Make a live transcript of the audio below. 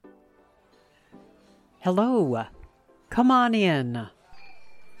Hello. Come on in.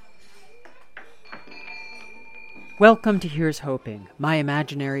 Welcome to Here's Hoping, my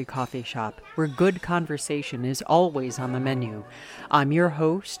imaginary coffee shop, where good conversation is always on the menu. I'm your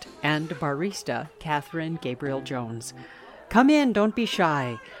host and barista, Catherine Gabriel Jones. Come in, don't be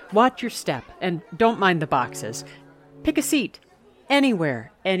shy. Watch your step, and don't mind the boxes. Pick a seat.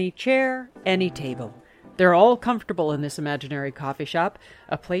 Anywhere, any chair, any table. They're all comfortable in this imaginary coffee shop,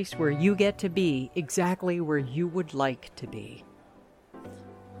 a place where you get to be exactly where you would like to be.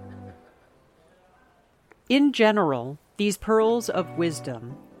 In general, these pearls of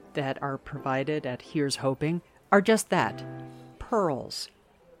wisdom that are provided at Here's Hoping are just that, pearls.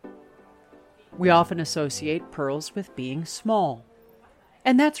 We often associate pearls with being small,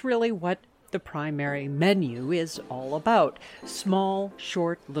 and that's really what the primary menu is all about. Small,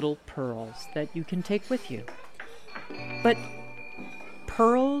 short, little pearls that you can take with you. But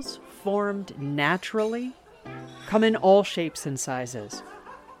pearls formed naturally come in all shapes and sizes.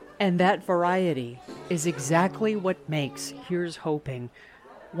 And that variety is exactly what makes Here's Hoping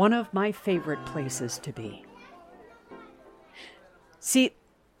one of my favorite places to be. See,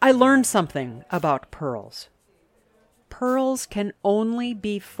 I learned something about pearls. Pearls can only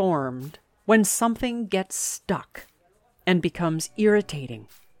be formed when something gets stuck and becomes irritating.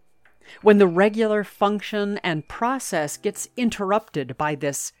 When the regular function and process gets interrupted by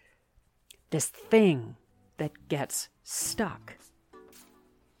this thing that gets stuck.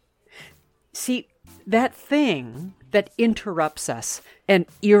 See, that thing that interrupts us and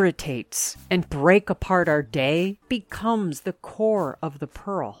irritates and break apart our day becomes the core of the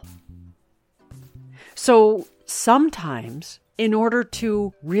pearl. So sometimes, in order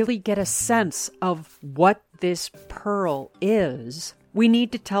to really get a sense of what this pearl is, we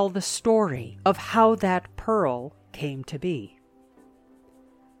need to tell the story of how that pearl came to be.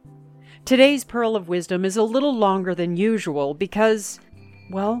 Today's Pearl of Wisdom is a little longer than usual because,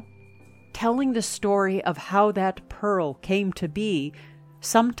 well, telling the story of how that pearl came to be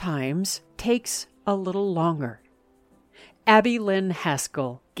sometimes takes a little longer. Abby Lynn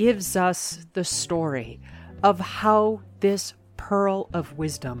Haskell gives us the story of how this pearl of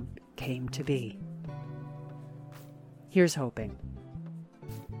wisdom came to be. Here's hoping.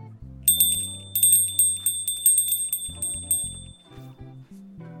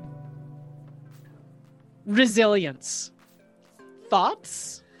 Resilience.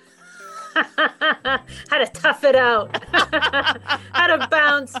 Thoughts? How to tough it out. How to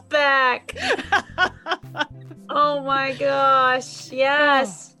bounce back. Oh my gosh.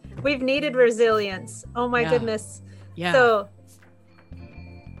 Yes. We've needed resilience. Oh my goodness. Yeah. So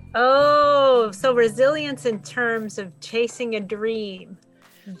resilience in terms of chasing a dream.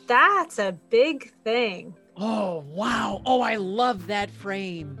 That's a big thing. Oh, wow. Oh, I love that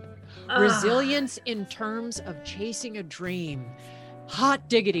frame. Resilience in terms of chasing a dream. Hot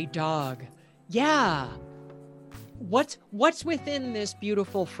diggity dog. Yeah. What's within this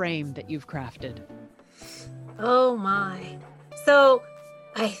beautiful frame that you've crafted? Oh my. So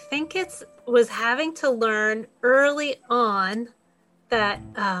I think was having to learn early on that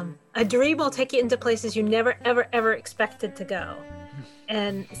a dream will take you into places you never, ever, ever expected to go.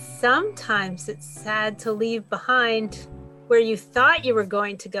 And sometimes it's sad to leave behind where you thought you were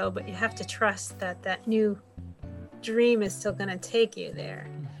going to go, but you have to trust that new dream is still going to take you there.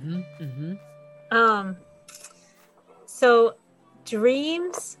 So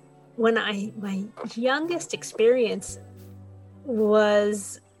dreams, my youngest experience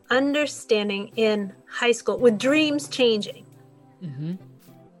was understanding in high school with dreams changing.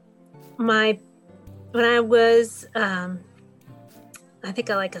 When I was, I think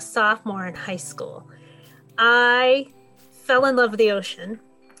like a sophomore in high school, I fell in love with the ocean.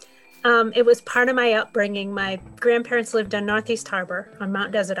 It was part of my upbringing. My grandparents lived on Northeast Harbor on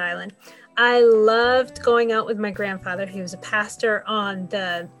Mount Desert Island. I loved going out with my grandfather. He was a pastor on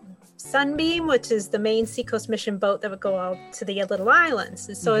the Sunbeam, which is the main Seacoast Mission boat that would go out to the little islands.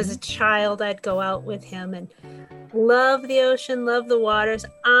 And so as a child, I'd go out with him and love the ocean, love the waters.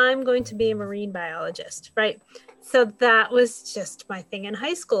 I'm going to be a marine biologist, right? So that was just my thing in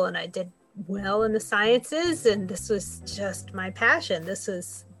high school. And I did well in the sciences. And this was just my passion. This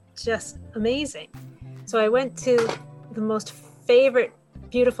was just amazing. So I went to the most favorite,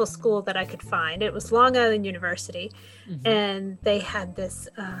 beautiful school that I could find. It was Long Island University. And they had this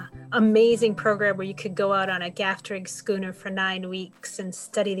amazing program where you could go out on a gaff rig schooner for 9 weeks and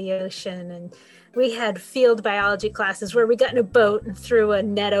study the ocean. And we had field biology classes where we got in a boat and threw a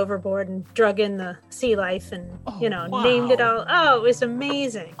net overboard and drug in the sea life and, named it all. Oh, it was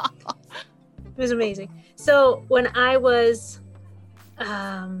amazing. It was amazing. So when I was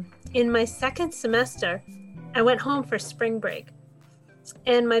in my second semester, I went home for spring break,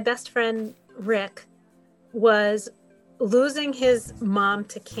 and my best friend Rick was losing his mom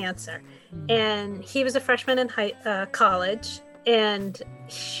to cancer, and he was a freshman in college, and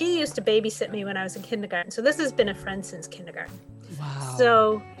she used to babysit me when I was in kindergarten. So this has been a friend since kindergarten. Wow.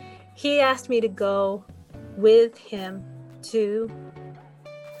 So he asked me to go with him to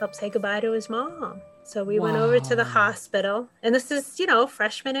help say goodbye to his mom. So we went over to the hospital, and this is,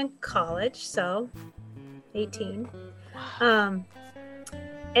 freshman in college, so 18. And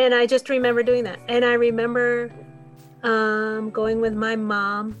I just remember doing that. And I remember going with my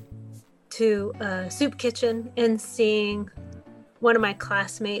mom to a soup kitchen and seeing one of my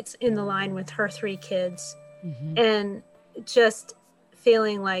classmates in the line with her 3 kids, and just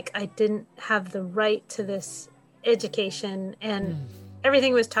feeling like I didn't have the right to this education, and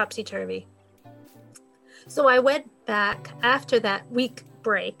everything was topsy-turvy. So I went back after that week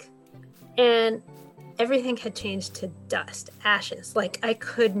break, and everything had changed to dust, ashes. Like, I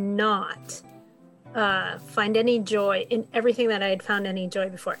could not find any joy in everything that I had found any joy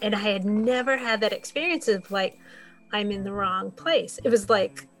before. And I had never had that experience of like, I'm in the wrong place. It was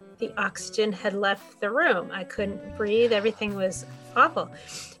like the oxygen had left the room. I couldn't breathe. Everything was awful.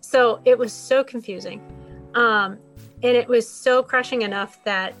 So it was so confusing. And it was so crushing enough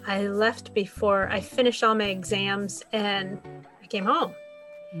that I left before I finished all my exams, and I came home.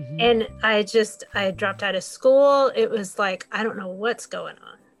 And I dropped out of school. It was like, I don't know what's going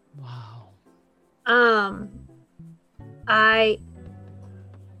on. Wow.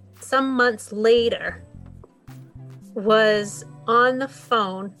 Some months later, was on the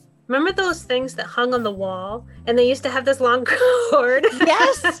phone. Remember those things that hung on the wall, and they used to have this long cord?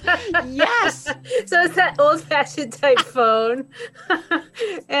 Yes. Yes. So it's that old-fashioned type phone.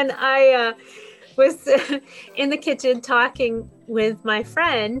 And I was in the kitchen talking with my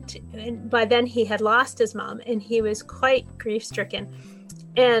friend, and by then he had lost his mom, and he was quite grief-stricken.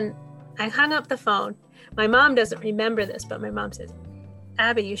 And I hung up the phone. My mom doesn't remember this, but my mom says,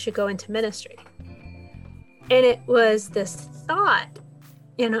 Abby, you should go into ministry. And it was this thought,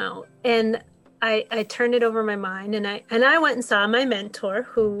 and I turned it over my mind, and I went and saw my mentor,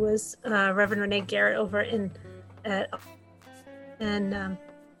 who was Reverend Renee Garrett over and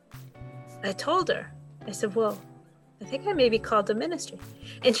I told her, I said, well, I think I may be called to ministry.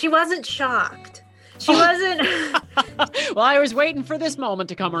 And she wasn't shocked. She wasn't. Well, I was waiting for this moment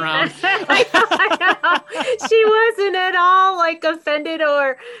to come around. I know. She wasn't at all like offended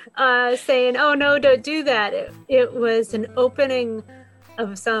or saying, oh, no, don't do that. It was an opening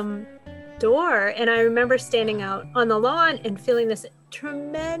of some door. And I remember standing out on the lawn and feeling this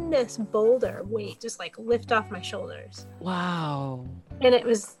tremendous boulder weight just like lift off my shoulders. Wow. And it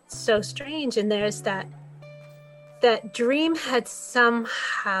was so strange. And there's that dream had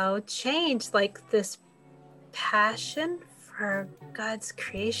somehow changed, like this passion for God's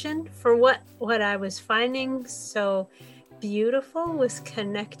creation, for what I was finding so beautiful was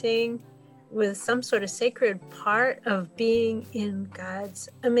connecting with some sort of sacred part of being in God's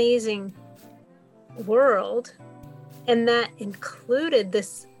amazing world. And that included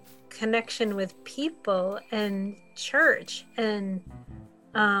this connection with people and church. And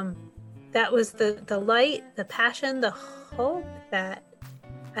that was the light, the passion, the hope that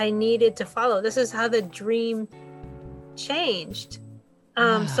I needed to follow. This is how the dream changed.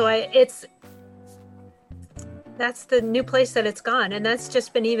 So that's the new place that it's gone. And that's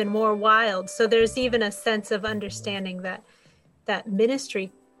just been even more wild. So there's even a sense of understanding that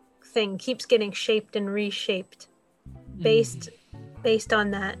ministry thing keeps getting shaped and reshaped based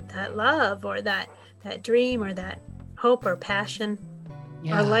on that love or that dream or that hope or passion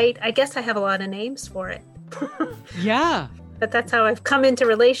or light. I guess I have a lot of names for it. Yeah. But that's how I've come into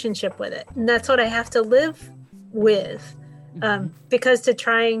relationship with it. And that's what I have to live with. Because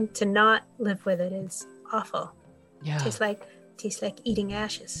trying to not live with it is awful. Yeah. Tastes like eating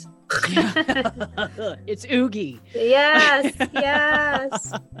ashes. Yeah. It's oogie. Yes.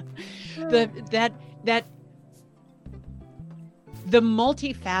 Yes. The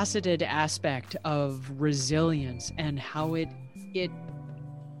multifaceted aspect of resilience and how it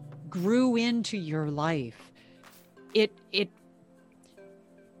grew into your life.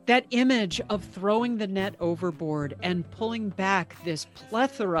 That image of throwing the net overboard and pulling back this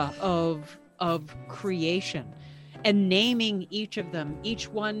plethora of creation and naming each of them, each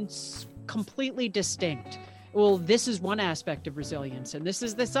one's completely distinct. Well, this is one aspect of resilience, and this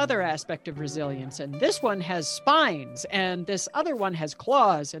is this other aspect of resilience, and this one has spines, and this other one has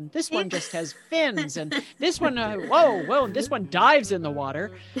claws, and this one just has fins, and this one, whoa, and this one dives in the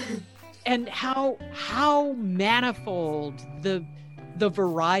water. And how manifold the the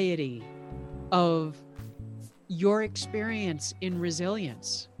variety of your experience in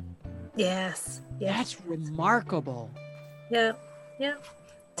resilience. Yes. Yes. That's remarkable. Yeah. Yeah.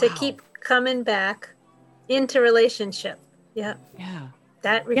 To Wow. keep coming back into relationship. Yeah. Yeah.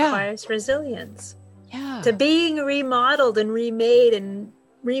 That requires resilience. Yeah. To being remodeled and remade and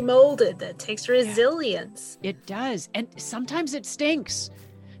remolded, that takes resilience. It does. And sometimes it stinks.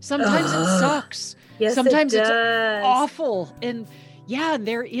 Sometimes it sucks. Yes, Sometimes it it's does. awful. And yeah,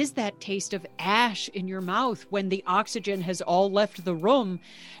 there is that taste of ash in your mouth when the oxygen has all left the room.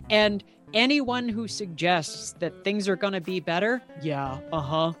 And anyone who suggests that things are going to be better, yeah,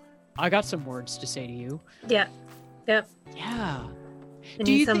 I got some words to say to you. Yeah. Yep. Yeah. I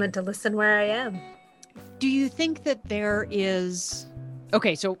need someone to listen where I am. Do you think that there is...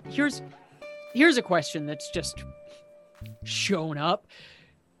 Okay, so here's a question that's just shown up.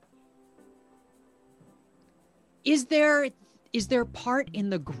 Is there part in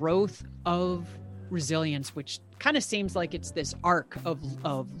the growth of resilience, which kind of seems like it's this arc of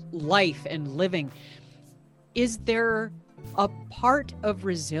life and living? Is there a part of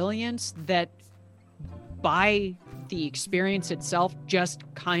resilience that by the experience itself just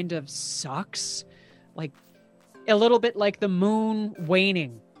kind of sucks? Like a little bit like the moon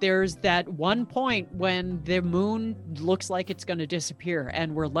waning. There's that one point when the moon looks like it's going to disappear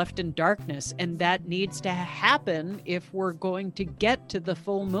and we're left in darkness, and that needs to happen if we're going to get to the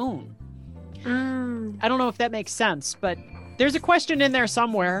full moon. I don't know if that makes sense, but there's a question in there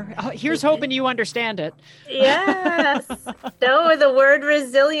somewhere. Here's hoping you understand it. Yes. No, the word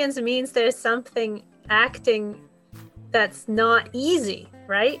resilience means there's something acting that's not easy,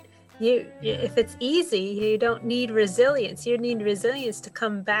 right? If it's easy, you don't need resilience. You need resilience to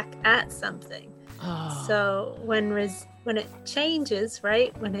come back at something. Oh. So when it changes,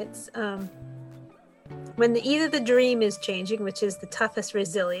 right? When it's when either the dream is changing, which is the toughest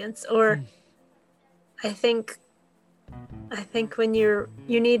resilience, or I think when you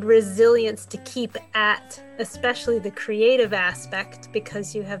need resilience to keep at, especially the creative aspect,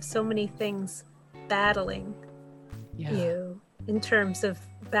 because you have so many things battling you in terms of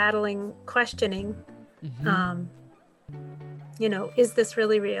battling, questioning, is this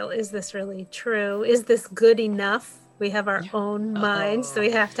really real? Is this really true? Is this good enough? We have our own minds, so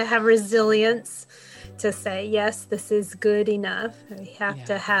we have to have resilience to say, yes, this is good enough. We have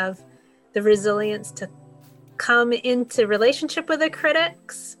to have the resilience to come into relationship with the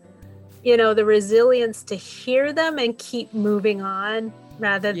critics, the resilience to hear them and keep moving on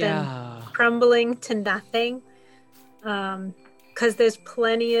rather than crumbling to nothing. Because there's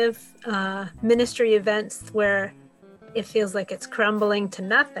plenty of ministry events where it feels like it's crumbling to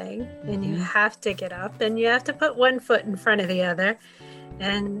nothing, and you have to get up and you have to put one foot in front of the other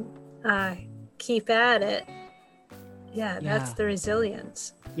and keep at it. That's the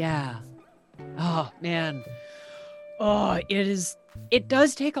resilience. Oh man. It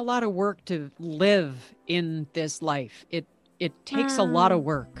does take a lot of work to live in this life. It takes a lot of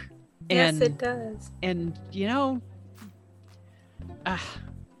work. Yes, it does. And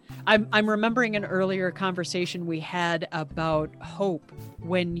I'm remembering an earlier conversation we had about hope,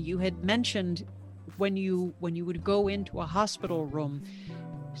 when you had mentioned when you would go into a hospital room,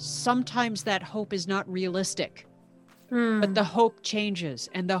 sometimes that hope is not realistic. But the hope changes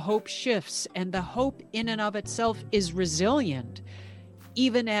and the hope shifts, and the hope in and of itself is resilient,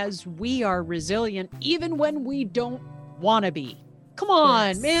 even as we are resilient, even when we don't want to be. Come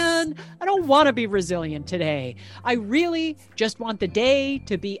on, man. I don't want to be resilient today. I really just want the day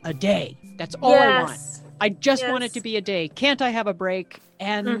to be a day. That's all I want. I just want it to be a day. Can't I have a break?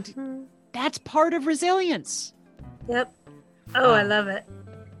 And that's part of resilience. Yep. Oh, I love it.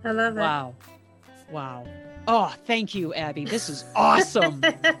 I love it. Wow. Oh, thank you, Abby. This is awesome.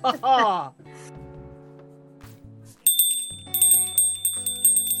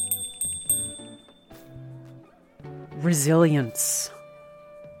 Resilience.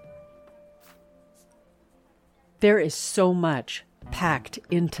 There is so much packed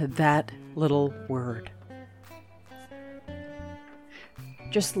into that little word.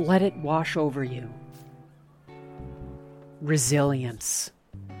 Just let it wash over you. Resilience.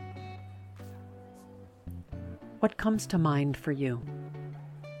 What comes to mind for you?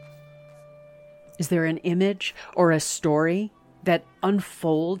 Is there an image or a story that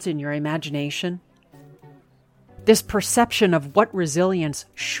unfolds in your imagination? This perception of what resilience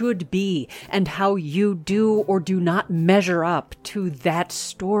should be and how you do or do not measure up to that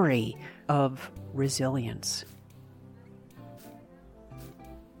story of resilience.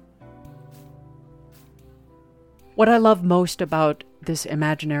 What I love most about this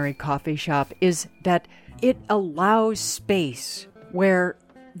imaginary coffee shop is that it allows space where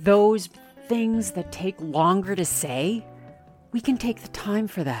those things that take longer to say, we can take the time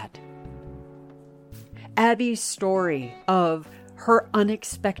for that. Abby's story of her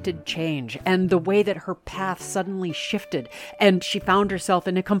unexpected change and the way that her path suddenly shifted and she found herself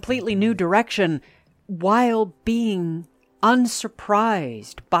in a completely new direction while being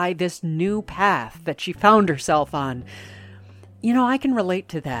unsurprised by this new path that she found herself on. You know, I can relate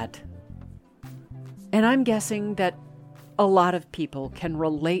to that. And I'm guessing that a lot of people can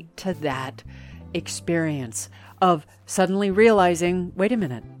relate to that experience of suddenly realizing, wait a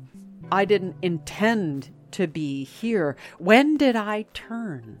minute, I didn't intend to be here. When did I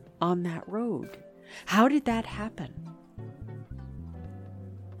turn on that road? How did that happen?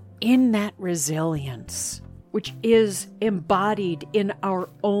 In that resilience, which is embodied in our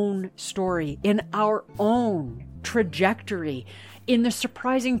own story, in our own trajectory, in the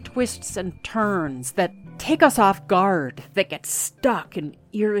surprising twists and turns that take us off guard, that get stuck and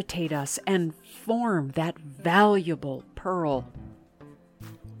irritate us and form that valuable pearl.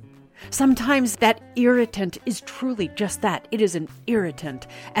 Sometimes that irritant is truly just that. It is an irritant,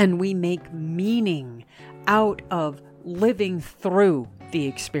 and we make meaning out of living through the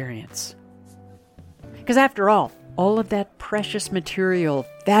experience. Because after all of that precious material,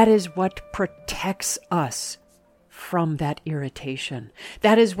 that is what protects us from that irritation.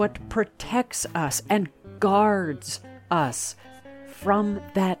 That is what protects us and guards us from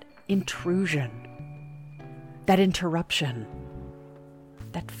that intrusion, that interruption,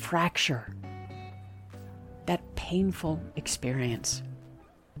 that fracture, that painful experience.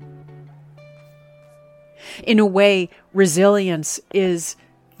 In a way, resilience is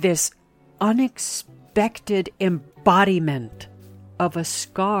this unexpected embodiment of a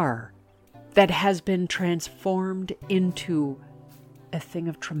scar that has been transformed into a thing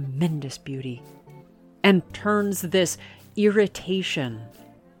of tremendous beauty and turns this irritation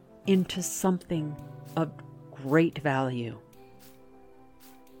into something of great value.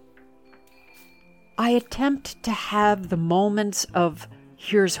 I attempt to have the moments of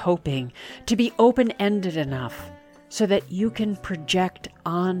Here's Hoping to be open-ended enough so that you can project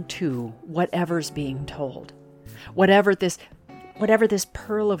onto whatever's being told. Whatever this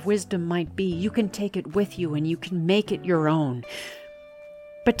pearl of wisdom might be, you can take it with you and you can make it your own.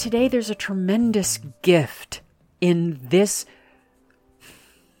 But today there's a tremendous gift in this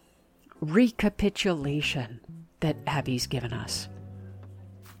recapitulation that Abby's given us.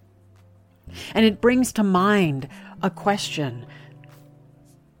 And it brings to mind a question.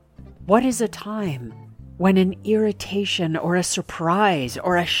 What is a time when an irritation or a surprise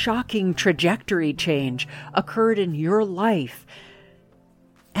or a shocking trajectory change occurred in your life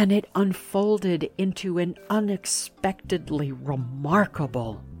and it unfolded into an unexpectedly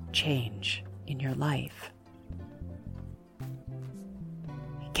remarkable change in your life?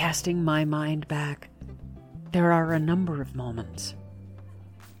 Casting my mind back, there are a number of moments.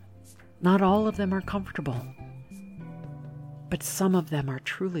 Not all of them are comfortable, but some of them are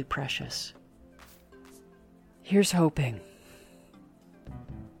truly precious. Here's hoping.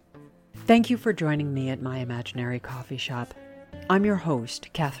 Thank you for joining me at my imaginary coffee shop. I'm your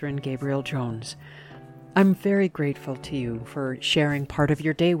host, Catherine Gabriel Jones. I'm very grateful to you for sharing part of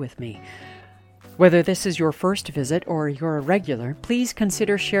your day with me. Whether this is your first visit or you're a regular, please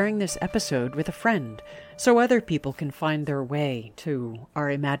consider sharing this episode with a friend so other people can find their way to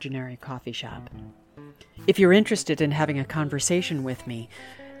our imaginary coffee shop. If you're interested in having a conversation with me,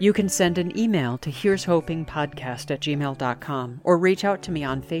 you can send an email to here'shopingpodcast@gmail.com or reach out to me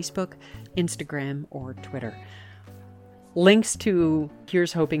on Facebook, Instagram, or Twitter. Links to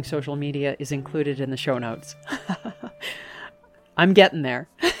Here's Hoping social media is included in the show notes. I'm getting there.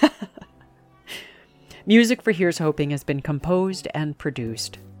 Music for Here's Hoping has been composed and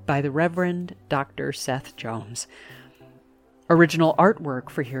produced by the Reverend Dr. Seth Jones. Original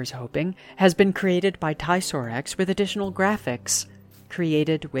artwork for Here's Hoping has been created by Ty Sorex with additional graphics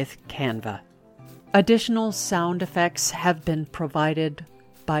created with Canva. Additional sound effects have been provided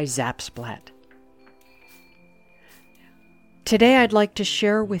by Zapsplat. Today I'd like to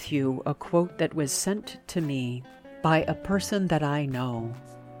share with you a quote that was sent to me by a person that I know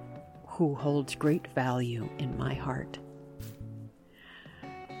who holds great value in my heart.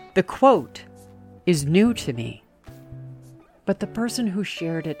 The quote is new to me, but the person who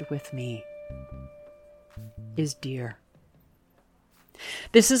shared it with me is dear.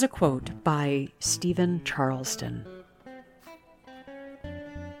 This is a quote by Stephen Charleston,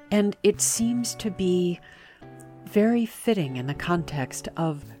 and it seems to be very fitting in the context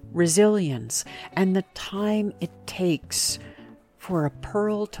of resilience and the time it takes for a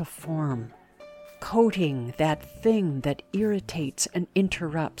pearl to form coating, that thing that irritates and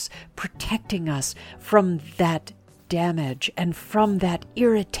interrupts, protecting us from that damage and from that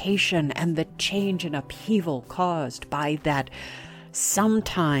irritation and the change and upheaval caused by that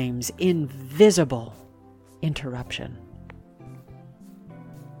sometimes invisible interruption.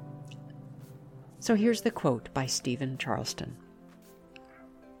 So here's the quote by Stephen Charleston.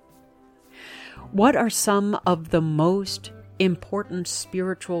 What are some of the most important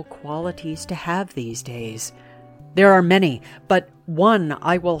spiritual qualities to have these days? There are many, but one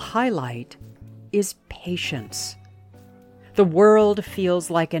I will highlight is patience. The world feels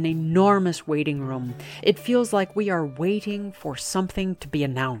like an enormous waiting room. It feels like we are waiting for something to be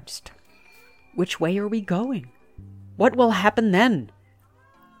announced. Which way are we going? What will happen then?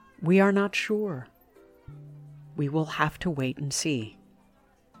 We are not sure. We will have to wait and see.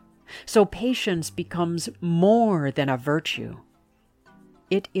 So patience becomes more than a virtue.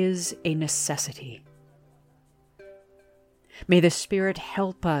 It is a necessity. May the Spirit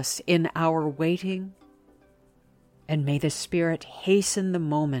help us in our waiting, and may the Spirit hasten the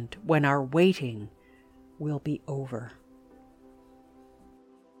moment when our waiting will be over.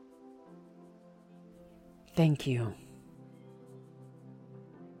 Thank you.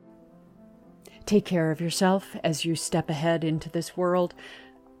 Take care of yourself as you step ahead into this world.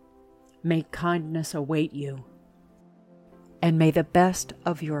 May kindness await you, and may the best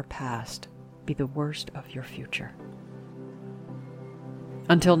of your past be the worst of your future.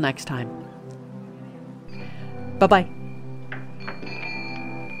 Until next time. Bye-bye.